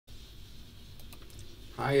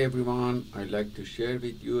Hi everyone, I'd like to share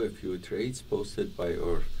with you a few trades posted by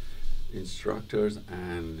our instructors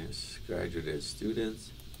and graduate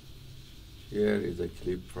students. Here is a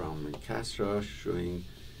clip from Castro showing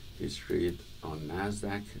his trade on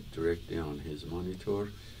Nasdaq directly on his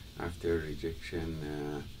monitor after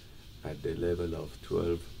rejection at the level of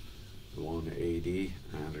 12,180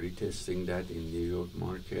 and retesting that in New York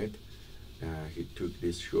market. He took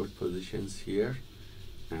these short positions here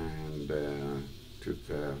and took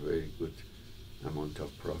a very good amount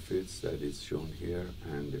of profits that is shown here,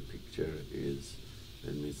 and the picture is,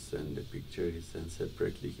 let me send the picture he sent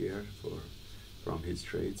separately here from his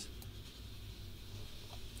trades,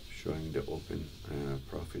 showing the open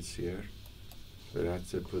profits here. So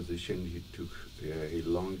that's a position he took. He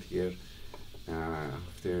longed here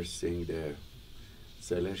after seeing the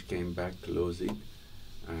sellers came back, closed it,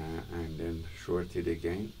 and then shorted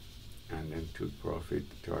again, and then took profit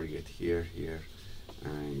target here,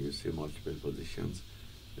 and you see multiple positions.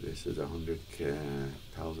 This is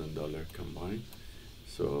 $100,000 combined,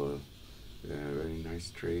 so very nice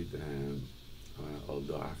trade.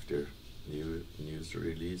 Although after news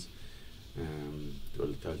release,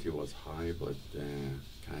 volatility was high, but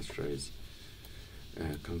Castro is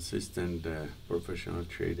a consistent professional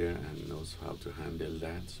trader and knows how to handle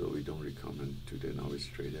that, so we don't recommend to the novice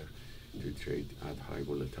trader to trade at high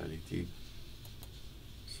volatility.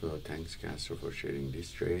 So thanks Castro for sharing this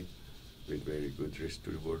trade with very good risk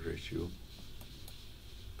to reward ratio,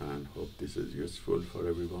 and hope this is useful for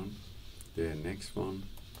everyone. The next one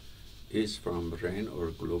is from Ren,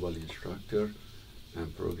 or global instructor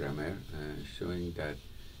and programmer, showing that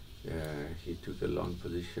he took a long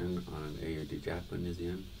position on AUD Japanese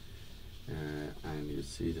yen, and you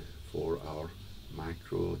see the 4-hour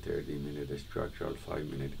macro, 30-minute structural,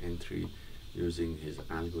 5-minute entry using his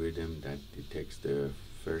algorithm that detects the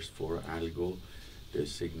first 4 algo. The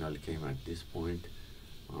signal came at this point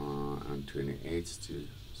on 28th,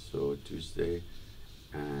 so Tuesday,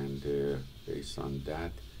 and based on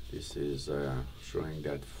that, this is showing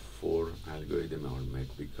that 4 algorithms are met,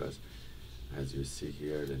 because as you see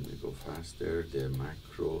here, let me go faster, the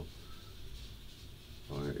macro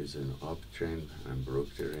is an uptrend and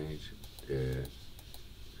broke the range. The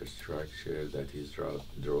structure that he's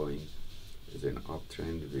drawing is an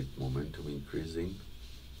uptrend with momentum increasing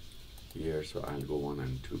here, so algo 1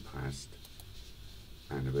 and 2 passed,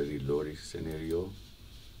 and a very low risk scenario.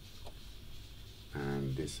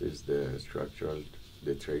 And this is the structural,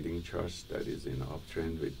 the trading charts that is in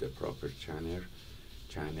uptrend with the proper channel,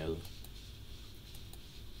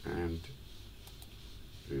 and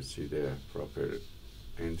you see the proper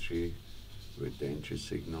entry with the entry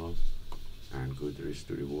signal and good risk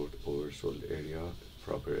to reward oversold area,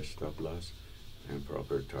 proper stop loss and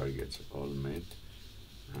proper targets all met.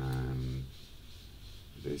 And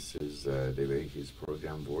this is the way his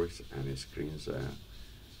program works, and it screens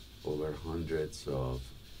over hundreds of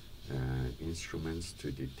instruments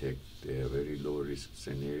to detect the very low risk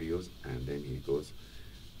scenarios, and then he goes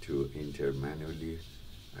to enter manually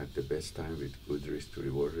at the best time with good risk to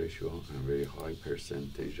reward ratio and very high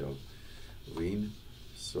percentage of win.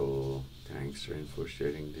 So thanks Ren for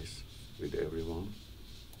sharing this with everyone.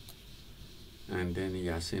 And then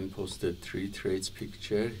Yasin posted 3 trades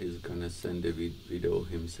picture. He's gonna send the video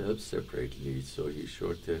himself separately. So he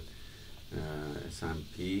shorted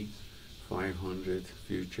S&P500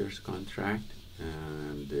 futures contract,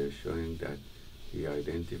 and showing that he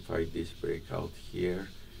identified this breakout here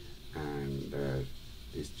and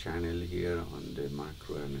this channel here on the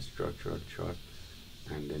macro and structural chart,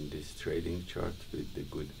 and then this trading chart with the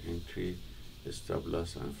good entry, the stop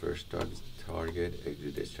loss and first target,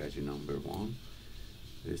 exit strategy number 1.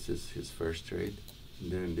 This is his first trade.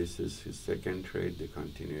 Then this is his second trade, the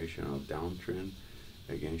continuation of downtrend,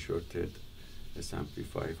 again shorted S&P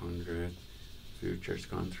 500 futures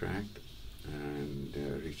contract and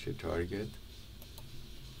reached a target.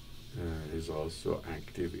 Is also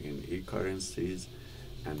active in e-currencies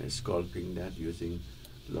and scalping that using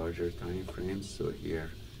larger time frames. So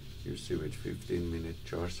here you see with 15-minute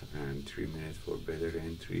charts and 3 minutes for better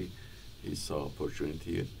entry, he saw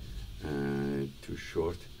opportunity to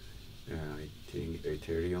short I think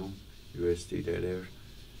Ethereum, USD Tether,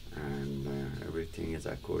 and everything is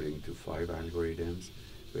according to 5 algorithms,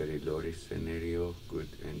 very low risk scenario, good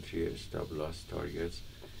entry, stop loss targets,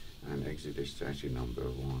 and exit strategy number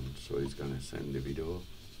 1. So he's gonna send the video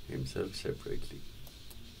himself separately.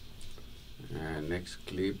 Next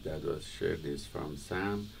clip that was shared is from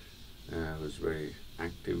Sam, who's very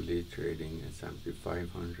actively trading S&P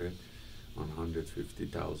 500 on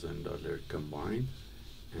 $150,000 combined,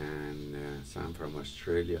 and Sam from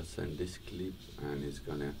Australia sent this clip and is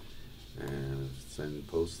gonna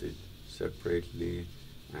post it separately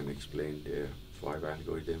and explain the 5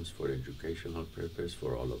 algorithms for educational purpose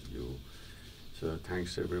for all of you. So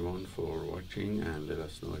thanks everyone for watching, and let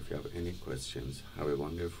us know if you have any questions. Have a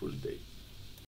wonderful day.